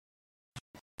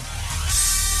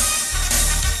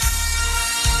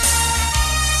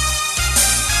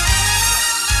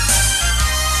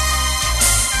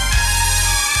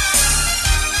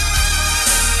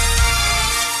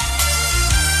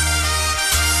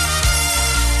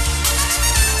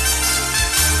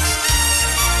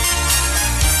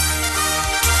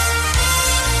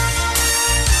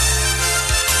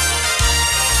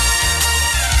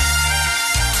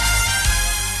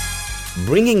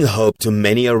bringing hope to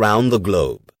many around the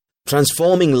globe,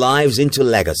 transforming lives into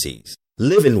legacies.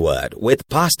 Living Word with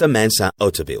Pastor Mensa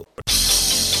Otabil.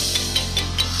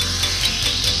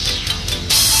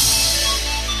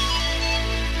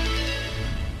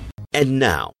 And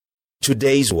now,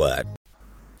 today's word.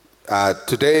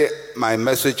 Today, my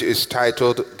message is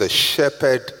titled The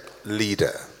Shepherd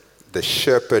Leader. The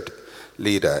Shepherd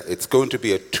Leader. It's going to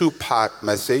be a two-part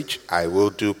message. I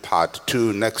will do part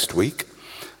 2 next week.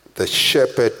 The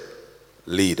Shepherd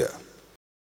Leader.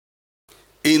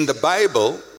 In the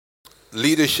Bible,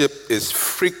 leadership is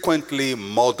frequently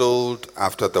modeled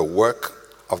after the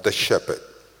work of the shepherd.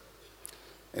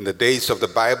 In the days of the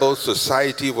Bible,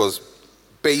 society was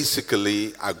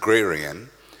basically agrarian.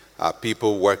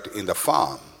 People worked in the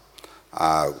farm,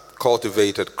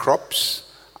 cultivated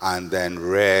crops, and then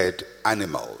reared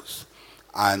animals.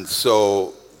 And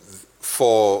so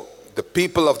for the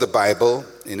people of the Bible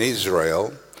in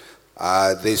Israel,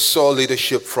 they saw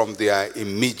leadership from their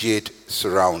immediate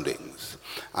surroundings.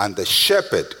 And the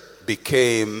shepherd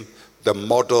became the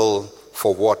model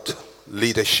for what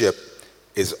leadership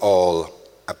is all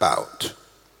about.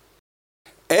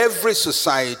 Every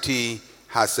society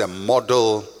has a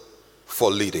model for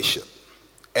leadership.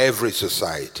 Every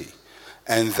society.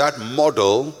 And that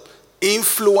model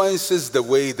influences the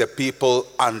way the people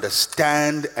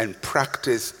understand and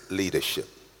practice leadership.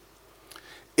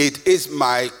 It is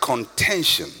my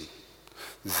contention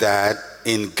that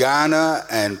in Ghana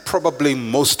and probably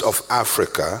most of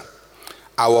Africa,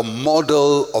 our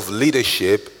model of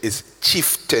leadership is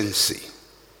chieftaincy.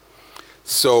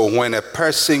 So when a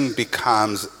person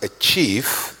becomes a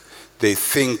chief, they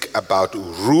think about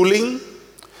ruling,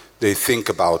 they think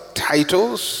about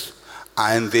titles,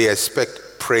 and they expect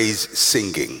praise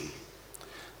singing.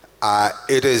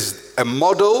 It is a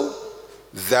model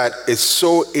that is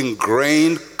so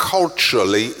ingrained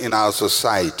culturally in our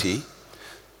society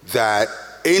that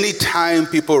anytime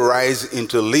people rise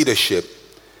into leadership,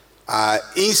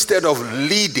 instead of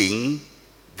leading,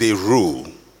 they rule.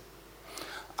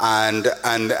 And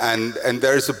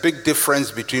there is a big difference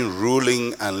between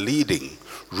ruling and leading.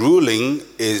 Ruling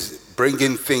is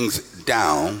bringing things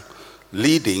down.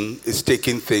 Leading is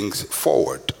taking things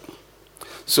forward.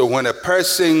 So when a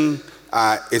person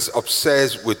is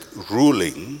obsessed with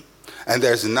ruling, and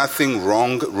there's nothing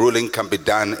wrong, ruling can be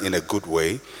done in a good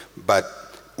way, but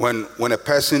when a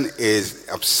person is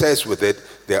obsessed with it,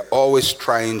 they're always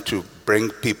trying to bring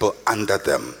people under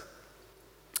them.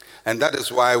 And that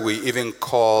is why we even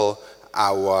call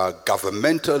our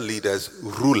governmental leaders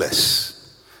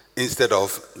rulers instead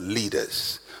of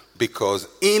leaders. Because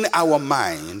in our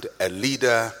mind, a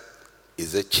leader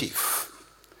is a chief.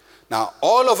 Now,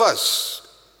 all of us,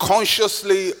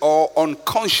 consciously or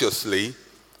unconsciously,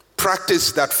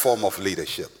 practice that form of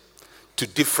leadership to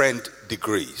different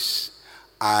degrees.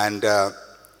 And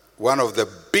one of the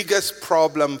biggest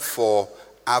problems for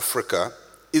Africa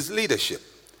is leadership.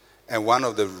 And one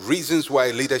of the reasons why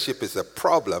leadership is a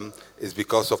problem is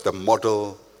because of the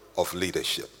model of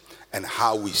leadership and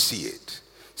how we see it.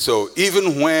 So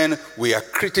even when we are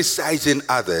criticizing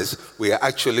others, we are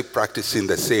actually practicing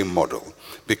the same model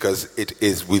because it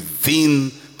is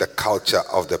within the culture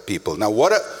of the people. Now,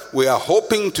 what we are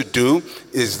hoping to do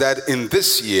is that in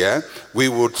this year, we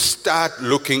would start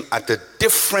looking at a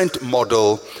different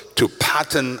model to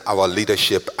pattern our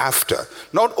leadership after.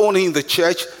 Not only in the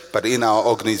church, but in our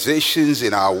organizations,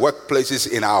 in our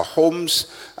workplaces, in our homes,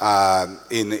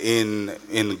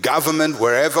 in government,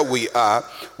 wherever we are,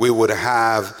 we would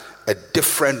have a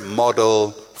different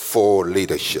model for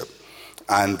leadership.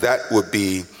 And that would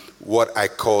be what I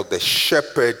call the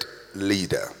shepherd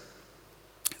leader.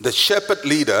 The shepherd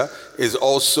leader is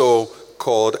also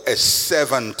called a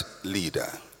servant leader,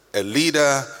 a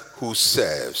leader who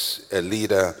serves, a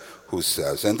leader who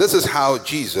serves. And this is how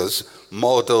Jesus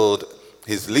modeled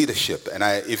his leadership. And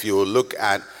if you look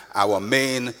at our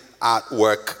main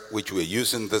artwork, which we're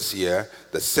using this year,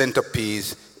 the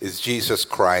centerpiece is Jesus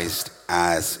Christ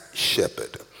as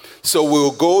shepherd. So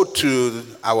we'll go to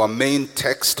our main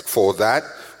text for that,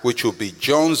 which will be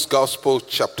John's Gospel,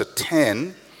 chapter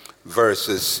 10,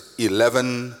 verses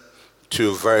 11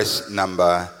 to verse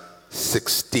number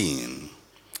 16.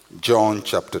 John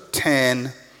chapter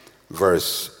 10,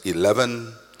 verse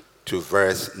 11 to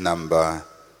verse number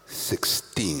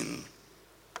 16.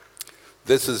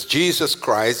 This is Jesus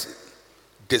Christ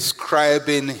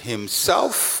describing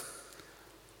himself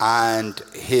and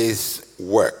his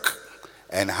work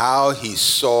and how he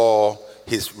saw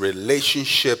his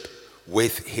relationship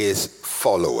with his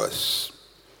followers.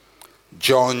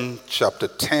 John chapter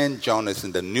 10, John is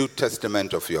in the New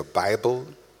Testament of your Bible.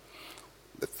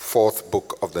 the fourth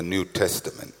book of the New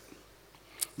Testament.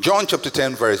 John chapter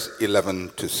 10, verse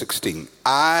 11 to 16.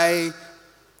 I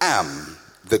am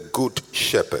the good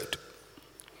shepherd.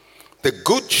 The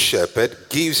good shepherd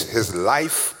gives his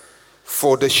life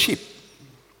for the sheep.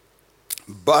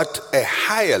 But a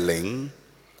hireling,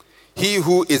 he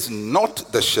who is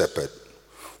not the shepherd,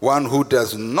 one who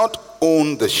does not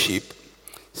own the sheep,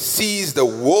 sees the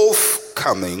wolf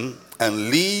coming and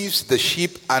leaves the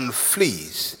sheep and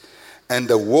flees, and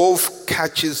the wolf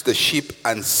catches the sheep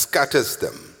and scatters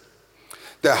them.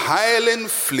 The hireling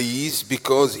flees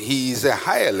because he is a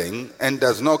hireling and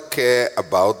does not care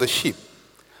about the sheep.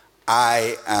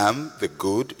 I am the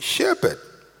good shepherd,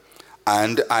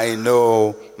 and I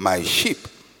know my sheep,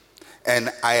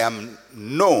 and I am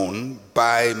known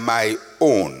by my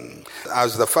own.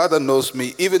 As the Father knows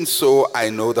me, even so I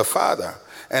know the Father,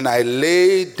 and I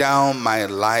lay down my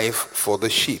life for the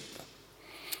sheep.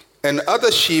 And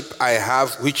other sheep I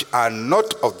have which are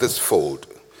not of this fold,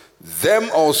 them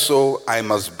also I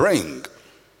must bring,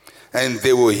 and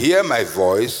they will hear my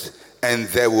voice, and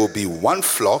there will be one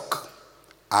flock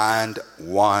and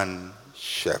one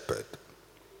shepherd.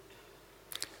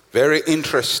 Very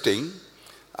interesting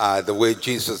the way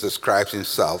Jesus describes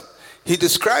himself. He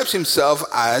describes himself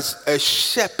as a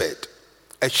shepherd.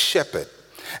 A shepherd.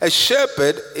 A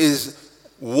shepherd is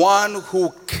one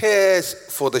who cares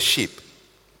for the sheep.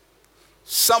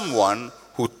 Someone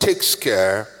who takes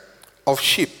care of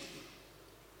sheep.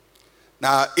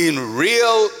 Now, in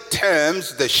real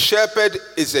terms, the shepherd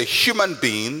is a human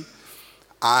being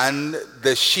and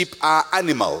the sheep are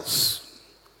animals.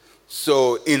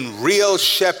 So in real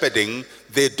shepherding,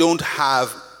 they don't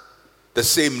have the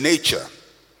same nature.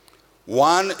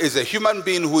 One is a human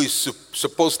being who is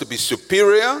supposed to be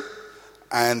superior,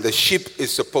 and the sheep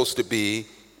is supposed to be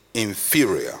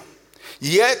inferior.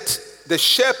 Yet, the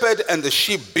shepherd and the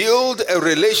sheep build a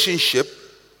relationship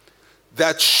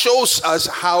that shows us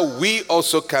how we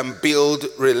also can build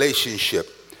relationship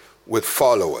with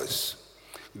followers.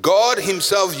 God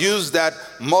himself used that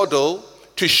model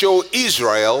to show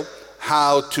Israel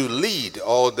how to lead,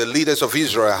 or the leaders of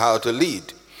Israel how to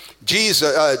lead.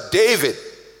 David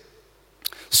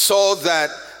saw that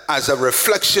as a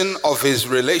reflection of his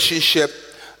relationship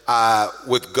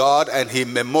with God, and he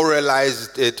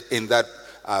memorialized it in that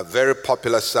very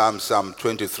popular Psalm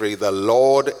 23. The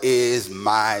Lord is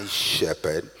my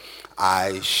shepherd,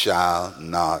 I shall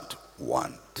not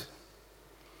want.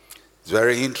 It's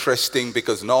very interesting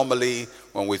because normally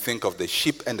when we think of the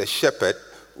sheep and the shepherd,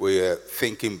 we're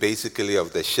thinking basically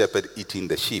of the shepherd eating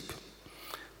the sheep.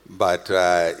 But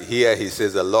here he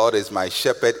says, the Lord is my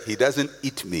shepherd. He doesn't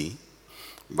eat me,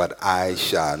 but I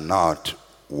shall not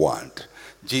want.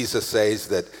 Jesus says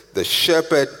that the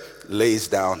shepherd lays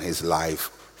down his life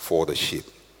for the sheep.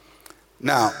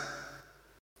 Now,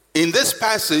 in this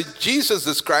passage, Jesus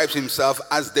describes himself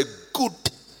as the good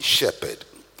shepherd.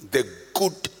 The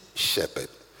good shepherd.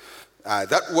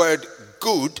 That word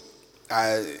good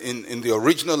in the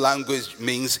original language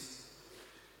means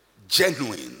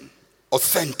genuine,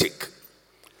 authentic.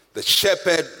 The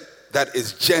shepherd that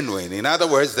is genuine. In other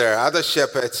words, there are other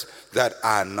shepherds that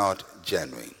are not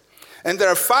genuine. And there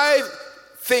are 5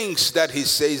 things that he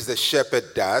says the shepherd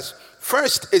does.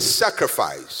 First is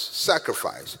sacrifice.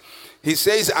 Sacrifice. He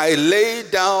says, I lay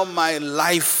down my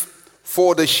life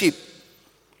for the sheep.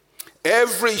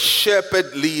 Every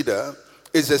shepherd leader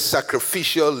is a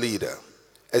sacrificial leader,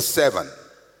 a servant,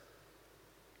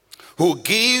 who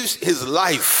gives his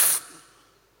life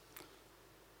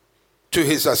to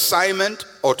his assignment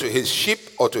or to his sheep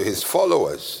or to his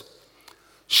followers.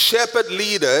 Shepherd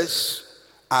leaders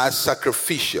are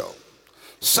sacrificial.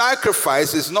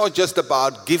 Sacrifice is not just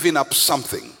about giving up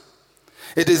something.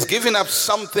 It is giving up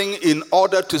something in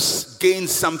order to gain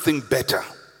something better.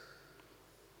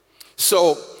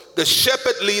 So the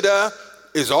shepherd leader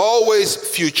is always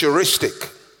futuristic.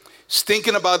 He's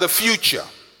thinking about the future,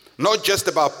 not just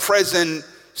about present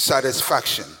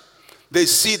satisfaction. They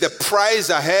see the prize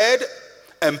ahead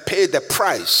and pay the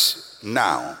price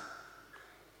now.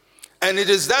 And it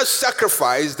is that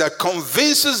sacrifice that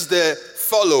convinces the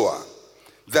follower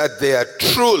that they are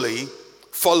truly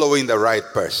following the right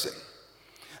person.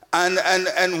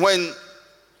 And when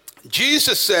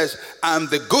Jesus says, I'm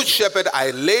the good shepherd,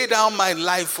 I lay down my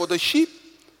life for the sheep.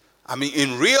 I mean,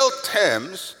 in real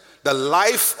terms, the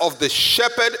life of the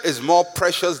shepherd is more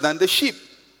precious than the sheep.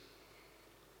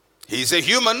 He's a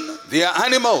human, they are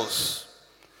animals.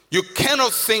 You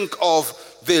cannot think of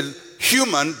the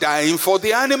human dying for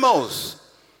the animals.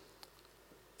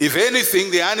 If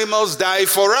anything, the animals die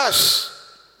for us.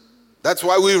 That's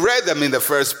why we read them in the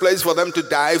first place, for them to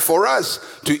die for us,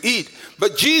 to eat.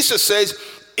 But Jesus says,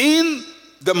 in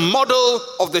the model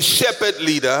of the shepherd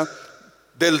leader,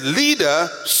 the leader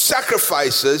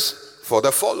sacrifices for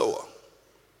the follower,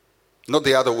 not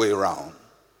the other way around.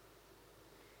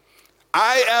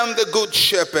 I am the good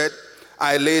shepherd.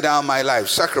 I lay down my life,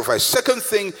 sacrifice. Second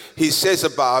thing he says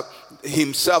about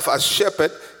himself as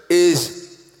shepherd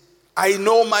is, I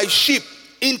know my sheep,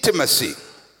 intimacy.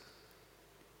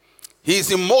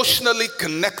 He's emotionally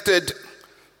connected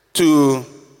to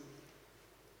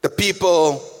the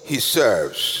people he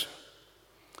serves.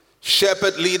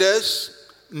 Shepherd leaders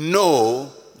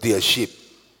know their sheep.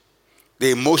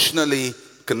 They're emotionally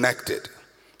connected.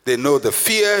 They know the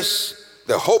fears,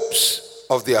 the hopes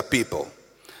of their people,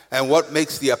 and what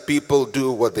makes their people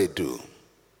do what they do.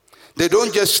 They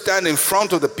don't just stand in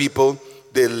front of the people,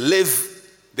 they live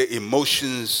the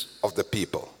emotions of the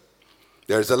people.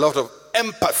 There's a lot of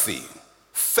empathy,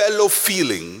 fellow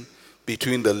feeling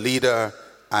between the leader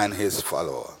and his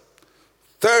follower.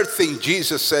 Third thing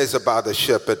Jesus says about the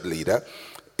shepherd leader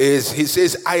is, he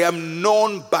says, I am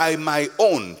known by my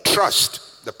own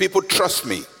trust. The people trust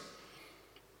me.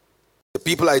 The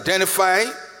people identify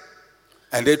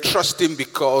and they trust him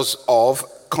because of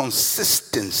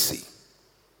consistency.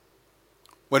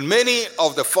 When many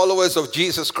of the followers of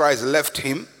Jesus Christ left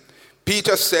him,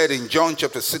 Peter said in John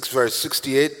chapter 6 verse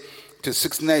 68 to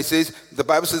 69, says, the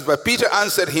Bible says, but Peter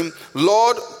answered him,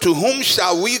 Lord, to whom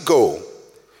shall we go?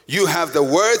 You have the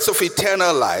words of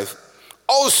eternal life.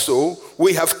 Also,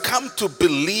 we have come to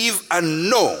believe and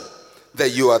know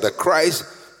that you are the Christ,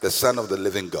 the Son of the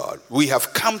living God. We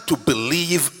have come to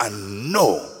believe and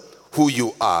know who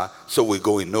you are, so we're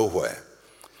going nowhere.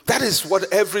 That is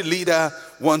what every leader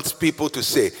wants people to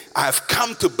say. I've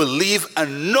come to believe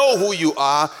and know who you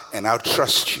are, and I'll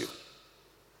trust you.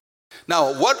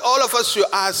 Now, what all of us should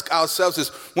ask ourselves is,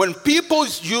 when people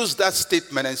use that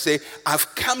statement and say,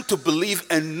 I've come to believe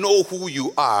and know who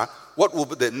you are, what will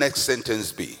the next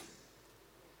sentence be?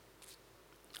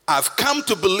 I've come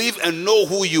to believe and know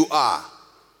who you are.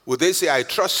 Would they say, I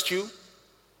trust you,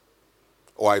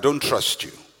 or I don't trust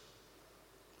you?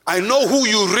 I know who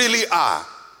you really are.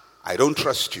 I don't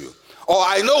trust you. Or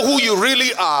I know who you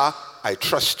really are. I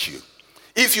trust you.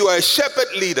 If you are a shepherd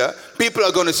leader, people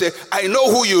are going to say, I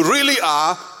know who you really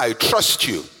are. I trust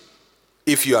you.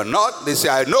 If you are not, they say,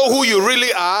 I know who you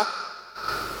really are.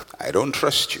 I don't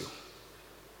trust you.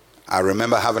 I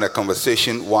remember having a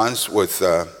conversation once with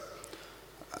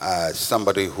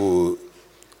somebody who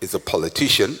is a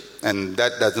politician, and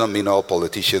that does not mean all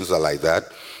politicians are like that,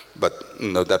 but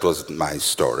that was my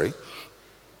story.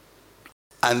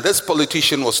 And this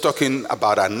politician was talking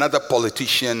about another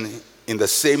politician in the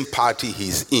same party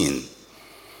he's in.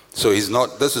 So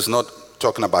this is not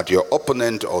talking about your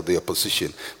opponent or the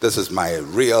opposition. This is my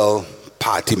real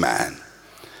party man.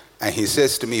 And he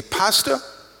says to me, Pastor,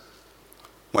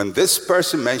 when this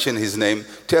person mentioned his name,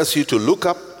 tells you to look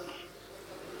up,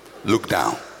 look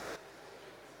down.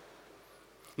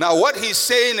 Now what he's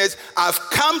saying is, I've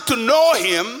come to know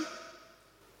him,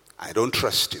 I don't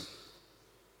trust him.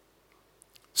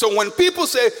 So when people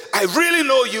say, I really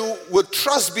know you, would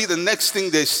trust be the next thing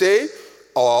they say,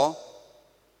 or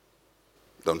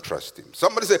don't trust him?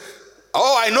 Somebody say,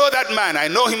 oh, I know that man, I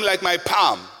know him like my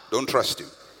palm. Don't trust him.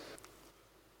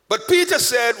 But Peter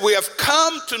said, we have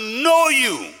come to know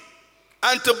you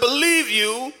and to believe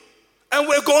you, and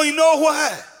we're going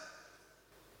nowhere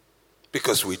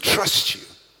because we trust you.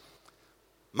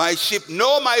 My sheep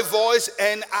know my voice,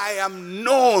 and I am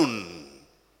known.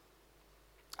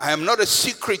 I am not a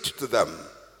secret to them.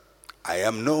 I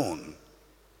am known.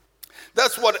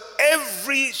 That's what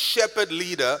every shepherd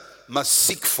leader must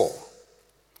seek for,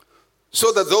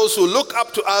 so that those who look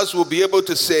up to us will be able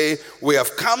to say, we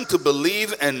have come to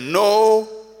believe and know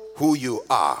who you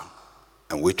are,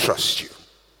 and we trust you.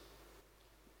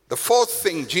 The fourth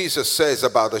thing Jesus says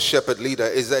about the shepherd leader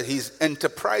is that he's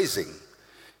enterprising.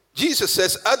 Jesus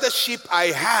says, other sheep I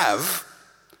have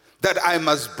that I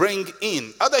must bring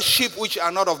in. Other sheep which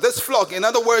are not of this flock. In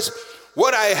other words,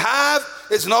 what I have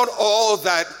is not all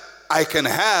that I can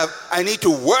have. I need to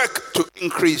work to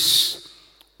increase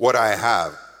what I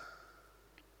have.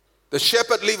 The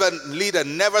shepherd leader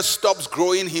never stops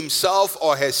growing himself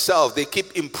or herself. They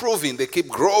keep improving, they keep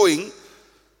growing,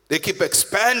 they keep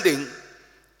expanding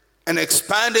and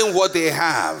expanding what they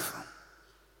have.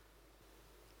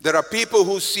 There are people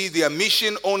who see their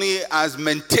mission only as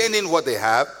maintaining what they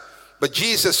have, but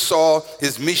Jesus saw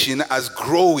his mission as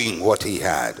growing what he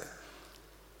had.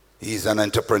 He's an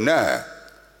entrepreneur.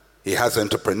 He has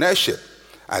entrepreneurship.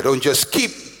 I don't just keep,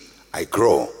 I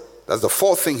grow. That's the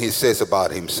fourth thing he says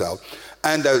about himself.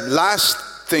 And the last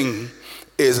thing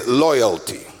is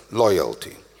loyalty.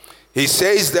 Loyalty. He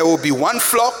says there will be one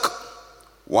flock,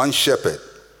 one shepherd.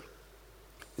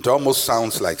 It almost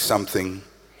sounds like something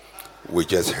we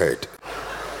just heard.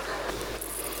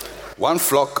 One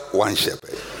flock, one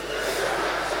shepherd.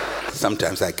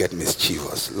 Sometimes I get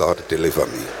mischievous. Lord, deliver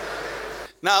me.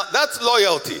 Now, that's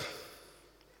loyalty.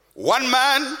 One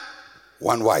man,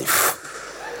 one wife.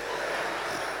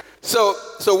 So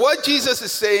what Jesus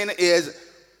is saying is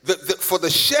that for the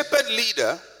shepherd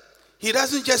leader, he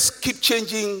doesn't just keep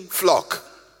changing flock.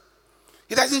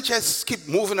 He doesn't just keep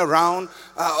moving around.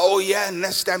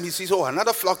 Next time he sees,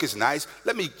 another flock is nice.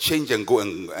 Let me change and go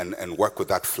and work with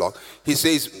that flock. He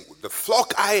says, the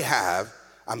flock I have,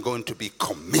 I'm going to be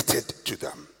committed to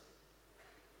them.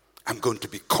 I'm going to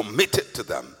be committed to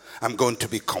them. I'm going to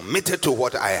be committed to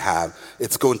what I have.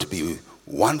 It's going to be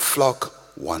one flock,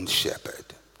 one shepherd.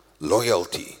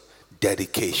 Loyalty,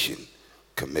 dedication,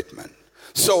 commitment.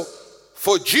 So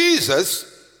for Jesus,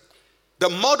 the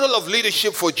model of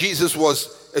leadership for Jesus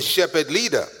was a shepherd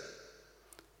leader.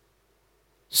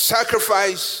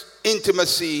 Sacrifice,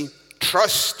 intimacy,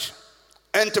 trust,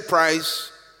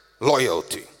 enterprise,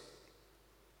 loyalty.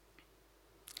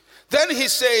 Then he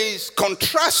says,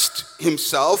 contrast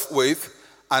himself with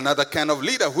another kind of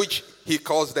leader, which he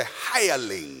calls the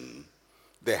hireling.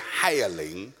 The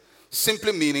hireling,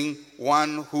 simply meaning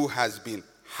one who has been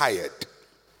hired.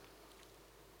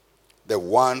 The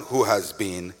one who has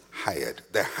been hired.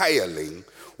 The hireling,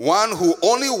 one who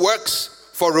only works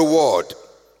for reward.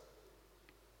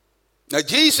 Now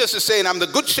Jesus is saying, I'm the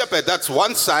good shepherd. That's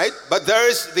one side. But there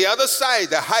is the other side,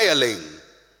 the hireling.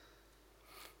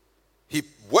 He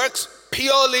works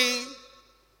purely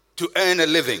to earn a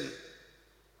living.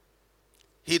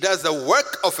 He does the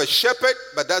work of a shepherd,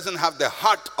 but doesn't have the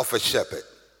heart of a shepherd.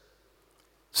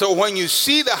 So when you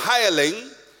see the hireling,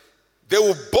 they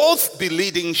will both be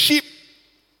leading sheep.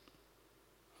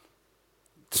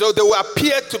 So they will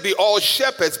appear to be all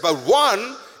shepherds, but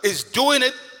one is doing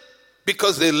it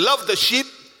because they love the sheep.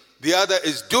 The other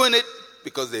is doing it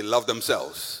because they love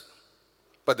themselves.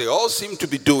 But they all seem to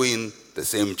be doing the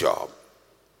same job.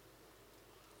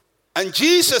 And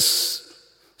Jesus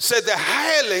said the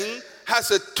hireling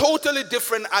has a totally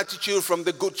different attitude from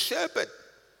the good shepherd.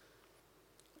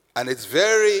 And it's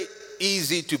very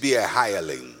easy to be a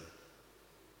hireling.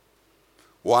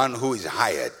 One who is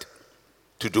hired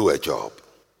to do a job.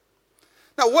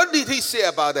 Now, what did he say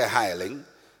about the hireling?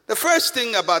 The first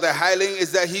thing about the hireling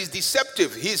is that he's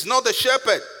deceptive. He's not the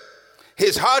shepherd.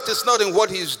 His heart is not in what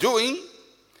he's doing.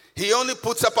 He only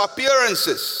puts up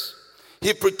appearances.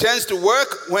 He pretends to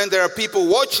work when there are people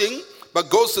watching, but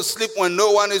goes to sleep when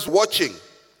no one is watching.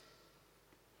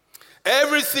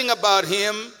 Everything about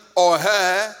him or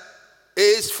her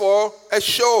is for a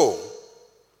show.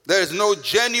 There is no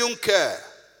genuine care.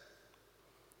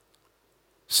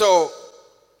 So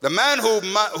the man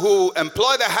who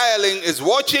employed the hireling is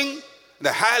watching.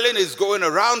 The hireling is going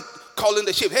around calling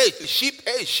the sheep,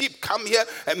 hey sheep, come here,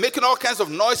 and making all kinds of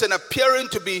noise and appearing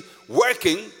to be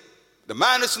working. The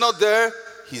man is not there.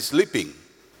 He's sleeping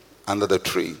under the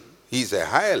tree. He's a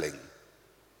hireling.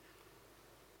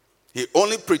 He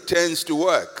only pretends to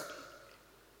work,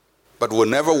 but will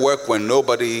never work when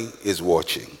nobody is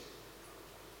watching.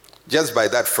 Just by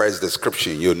that first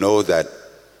description, you know that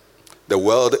the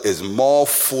world is more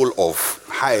full of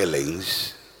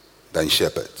hirelings than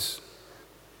shepherds.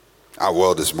 Our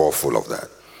world is more full of that.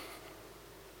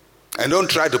 And don't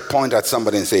try to point at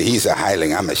somebody and say, he's a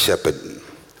hireling, I'm a shepherd.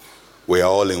 We are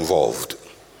all involved.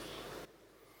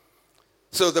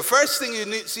 So the first thing you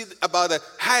need to see about the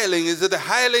hireling is that the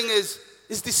hireling is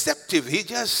deceptive. He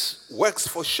just works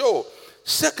for show.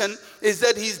 Second is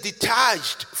that he's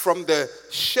detached from the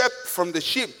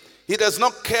sheep. He does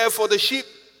not care for the sheep.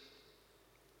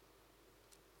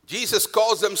 Jesus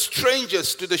calls them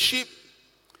strangers to the sheep.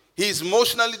 He's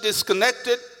emotionally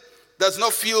disconnected, does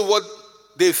not feel what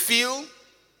they feel.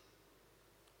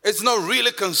 It's not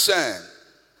really concerned.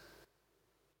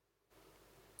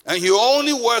 And he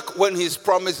only works when he's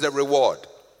promised the reward.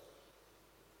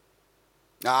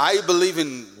 Now, I believe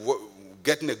in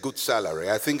getting a good salary.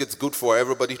 I think it's good for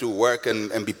everybody to work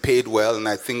and be paid well. And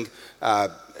I think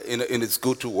it's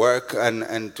good to work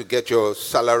and to get your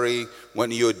salary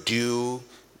when you're due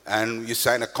and you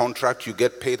sign a contract, you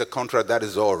get paid a contract. That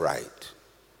is all right.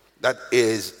 That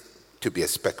is to be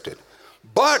expected.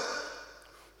 But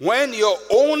when your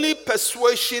only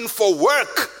persuasion for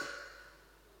work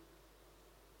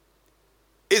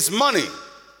is money,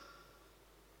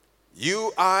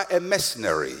 you are a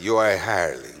mercenary. You are a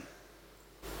hireling.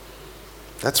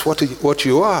 That's what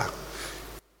you are.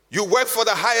 You work for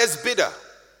the highest bidder.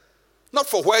 Not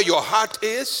for where your heart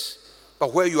is,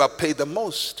 but where you are paid the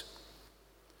most.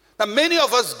 And many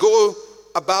of us go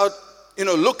about,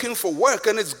 looking for work,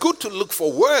 and it's good to look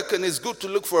for work, and it's good to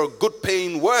look for a good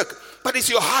paying work, but is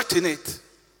your heart in it?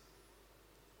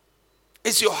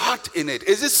 Is your heart in it?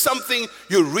 Is this something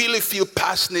you really feel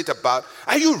passionate about?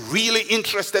 Are you really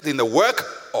interested in the work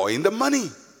or in the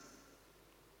money?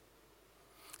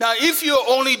 Now, if you're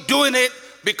only doing it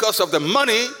because of the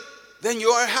money, then you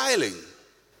are a hireling.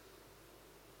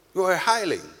 You are a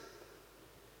hireling.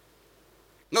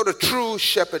 Not a true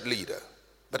shepherd leader,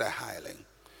 but a hireling.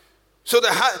 So the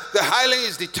hireling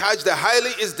is detached. The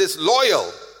hireling is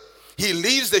disloyal. He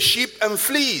leaves the sheep and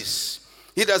flees.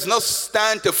 He does not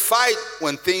stand to fight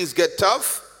when things get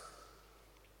tough.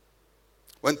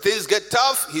 When things get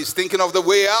tough, he's thinking of the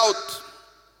way out.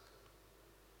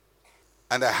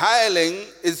 And the hireling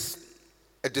is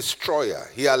a destroyer.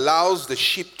 He allows the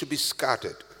sheep to be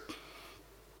scattered.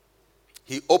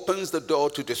 He opens the door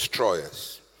to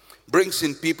destroyers, brings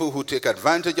in people who take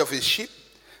advantage of his sheep,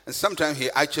 and sometimes he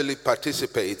actually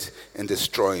participates in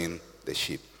destroying the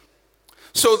sheep.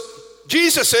 So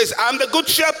Jesus says, I'm the good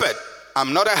shepherd.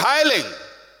 I'm not a hireling.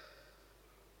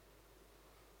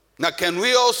 Now, can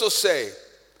we also say,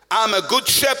 I'm a good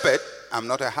shepherd, I'm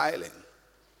not a hireling?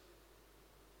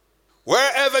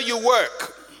 Wherever you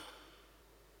work,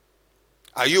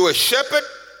 are you a shepherd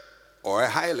or a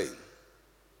hireling?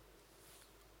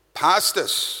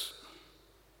 Pastors,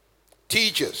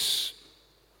 teachers,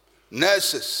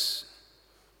 nurses,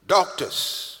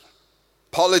 doctors,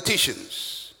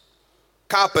 politicians,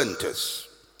 carpenters,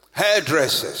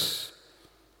 hairdressers.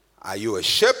 Are you a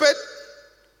shepherd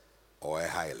or a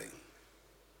hireling?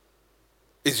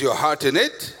 Is your heart in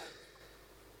it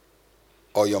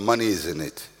or your money is in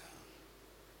it?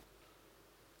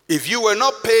 If you were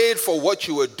not paid for what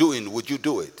you were doing, would you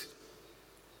do it?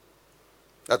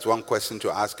 That's one question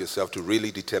to ask yourself to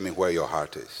really determine where your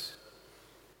heart is.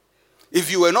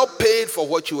 If you were not paid for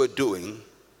what you were doing,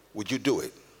 would you do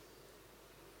it?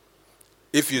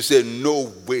 If you say,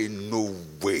 no way, no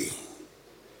way.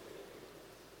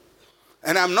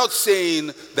 And I'm not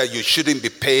saying that you shouldn't be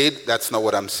paid. That's not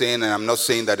what I'm saying. And I'm not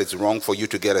saying that it's wrong for you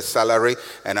to get a salary.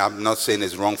 And I'm not saying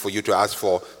it's wrong for you to ask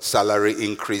for salary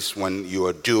increase when you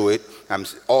are due it.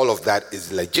 All of that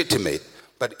is legitimate.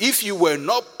 But if you were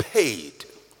not paid,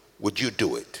 would you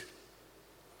do it?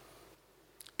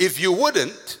 If you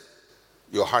wouldn't,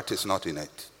 your heart is not in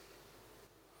it.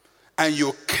 And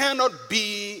you cannot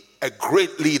be a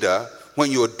great leader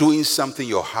when you're doing something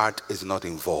your heart is not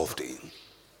involved in.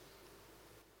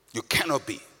 You cannot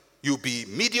be. You'll be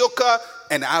mediocre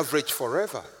and average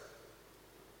forever.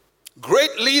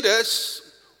 Great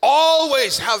leaders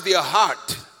always have their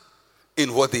heart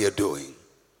in what they are doing.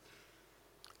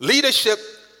 Leadership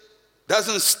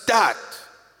doesn't start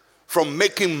from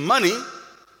making money.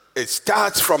 It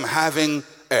starts from having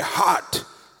a heart,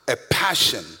 a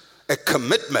passion, a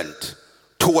commitment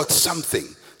towards something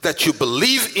that you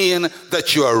believe in,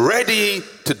 that you are ready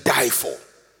to die for.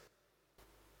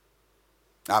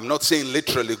 I'm not saying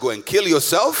literally go and kill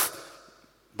yourself,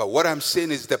 but what I'm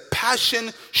saying is the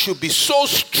passion should be so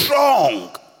strong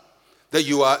that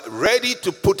you are ready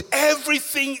to put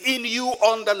everything in you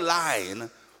on the line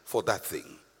for that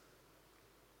thing.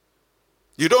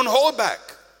 You don't hold back.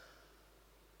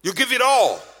 You give it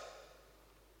all.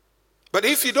 But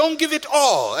if you don't give it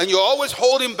all and you're always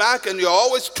holding back and you're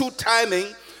always two-timing,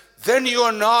 then you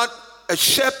are not a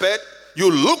shepherd.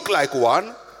 You look like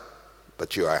one,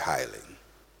 but you are a hireling.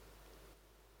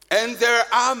 And there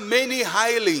are many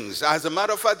hirelings. As a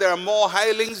matter of fact, there are more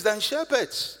hirelings than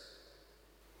shepherds.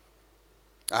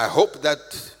 I hope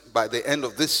that by the end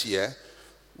of this year,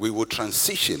 we will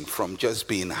transition from just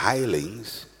being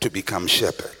hirelings to become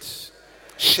shepherds,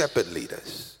 shepherd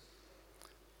leaders.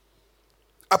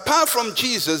 Apart from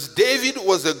Jesus, David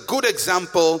was a good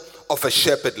example of a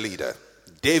shepherd leader.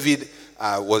 David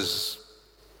was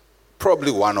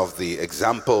probably one of the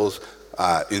examples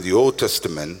in the Old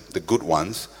Testament, the good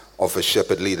ones, of a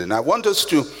shepherd leader. And I want us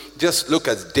to just look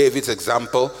at David's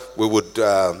example. We would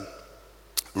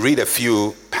read a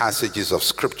few passages of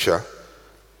scripture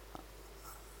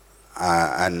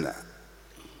and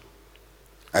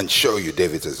show you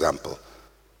David's example.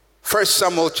 1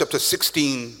 Samuel chapter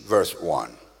 16, verse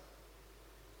 1.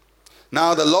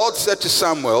 Now the Lord said to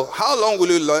Samuel, how long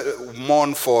will you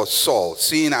mourn for Saul,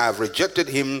 seeing I have rejected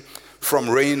him from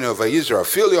reigning over Israel?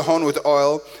 Fill your horn with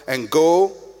oil and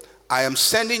go. I am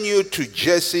sending you to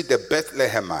Jesse the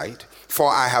Bethlehemite, for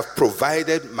I have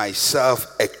provided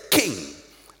myself a king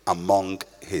among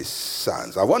his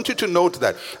sons. I want you to note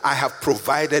that I have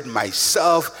provided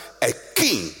myself a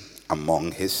king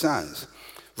among his sons.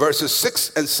 Verses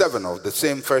 6 and 7 of the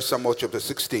same 1 Samuel chapter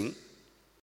 16.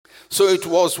 So it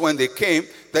was when they came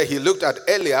that he looked at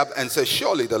Eliab and said,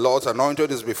 surely the Lord's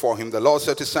anointed is before him. The Lord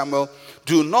said to Samuel,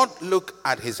 do not look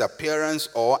at his appearance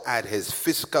or at his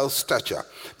physical stature,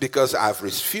 because I have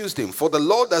refused him. For the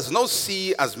Lord does not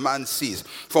see as man sees.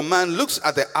 For man looks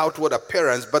at the outward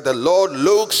appearance, but the Lord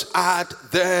looks at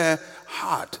their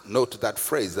heart. Note that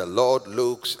phrase, the Lord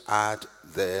looks at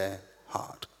their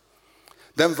heart.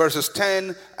 Then verses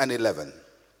 10 and 11.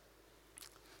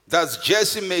 Thus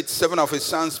Jesse made 7 of his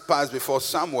sons pass before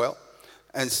Samuel.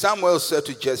 And Samuel said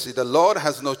to Jesse, the Lord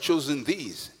has not chosen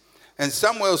these. And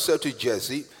Samuel said to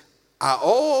Jesse, are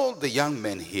all the young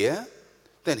men here?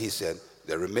 Then he said,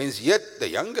 there remains yet the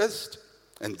youngest.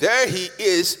 And there he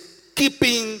is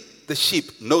keeping the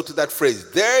sheep. Note that phrase,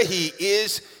 there he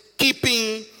is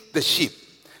keeping the sheep.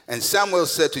 And Samuel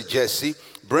said to Jesse,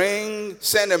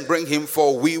 send and bring him,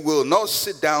 for we will not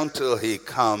sit down till he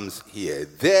comes here.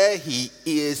 There he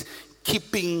is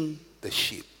keeping the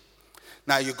sheep.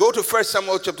 Now you go to 1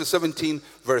 Samuel chapter 17,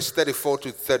 verse 34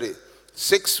 to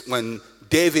 36, when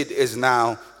David is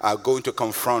now going to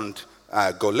confront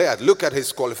Goliath. Look at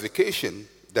his qualification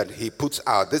that he puts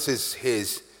out. This is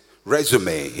his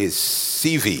resume, his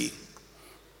CV.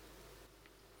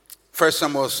 1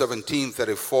 Samuel 17,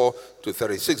 34 to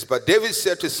 36. But David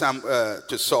said to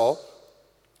Saul,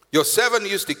 your servant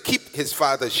used to keep his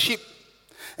father's sheep.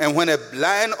 And when a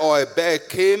lion or a bear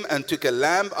came and took a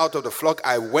lamb out of the flock,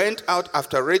 I went out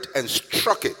after it and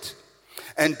struck it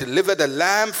and delivered the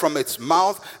lamb from its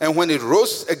mouth. And when it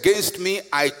rose against me,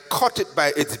 I caught it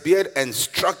by its beard and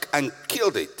struck and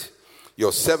killed it.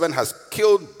 Your servant has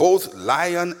killed both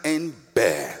lion and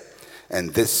bear.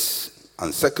 And this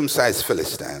uncircumcised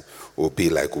Philistine will be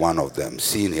like one of them,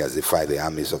 seeing he has defied the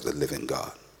armies of the living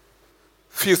God.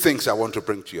 Few things I want to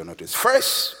bring to your notice.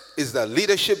 First is that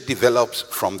leadership develops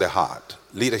from the heart.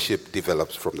 Leadership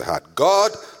develops from the heart.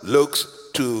 God looks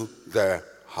to their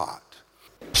heart.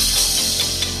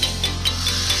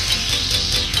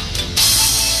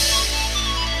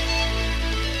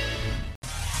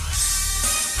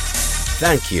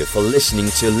 Thank you for listening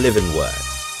to Living Word.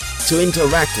 To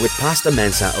interact with Pastor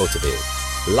Mensa Otabil,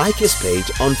 like his page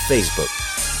on Facebook.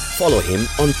 Follow him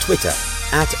on Twitter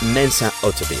 @Mensa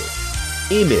Otabil.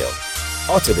 Email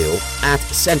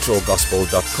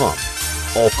otabil@centralgospel.com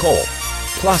or call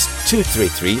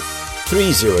 +233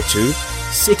 302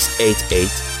 688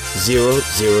 000.